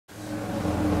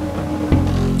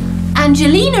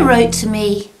Angelina wrote to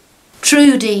me.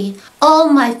 Trudy, all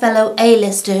my fellow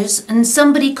A-listers and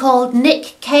somebody called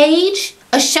Nick Cage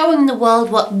are showing the world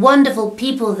what wonderful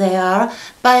people they are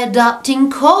by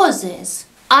adopting causes.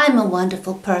 I'm a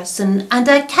wonderful person and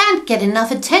I can't get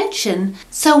enough attention,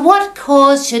 so what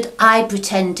cause should I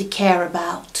pretend to care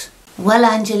about? Well,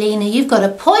 Angelina, you've got a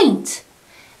point.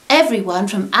 Everyone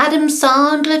from Adam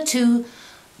Sandler to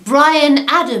Bryan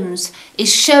Adams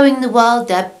is showing the world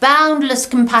their boundless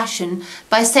compassion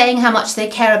by saying how much they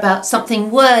care about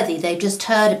something worthy they've just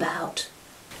heard about.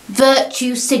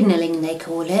 Virtue signalling, they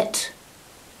call it.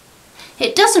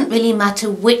 It doesn't really matter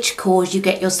which cause you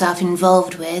get yourself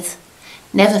involved with.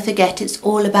 Never forget it's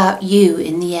all about you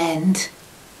in the end.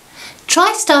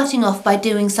 Try starting off by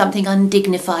doing something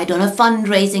undignified on a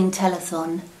fundraising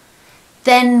telethon.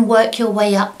 Then work your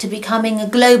way up to becoming a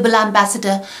global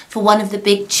ambassador for one of the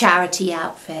big charity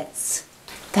outfits.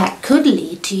 That could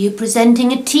lead to you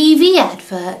presenting a TV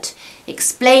advert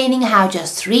explaining how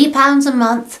just £3 a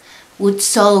month would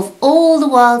solve all the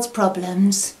world's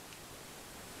problems.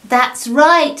 That's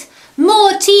right,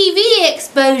 more TV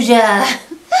exposure!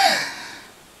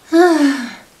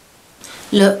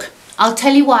 Look, I'll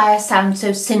tell you why I sound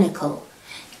so cynical.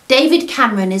 David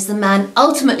Cameron is the man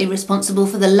ultimately responsible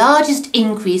for the largest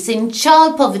increase in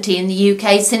child poverty in the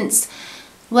UK since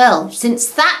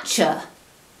Thatcher.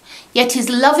 Yet his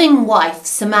loving wife,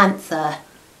 Samantha,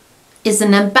 is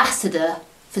an ambassador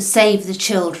for Save the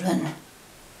Children.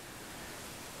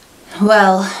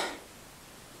 Well,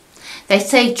 they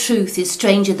say truth is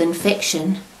stranger than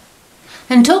fiction.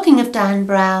 And talking of Dan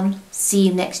Brown, see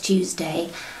you next Tuesday.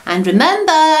 And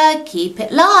remember, keep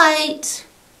it light.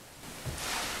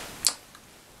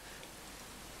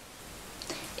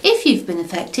 If you've been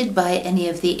affected by any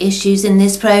of the issues in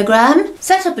this programme,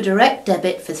 set up a direct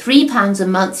debit for £3 a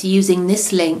month using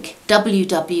this link,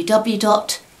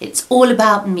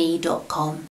 www.itsallaboutme.com.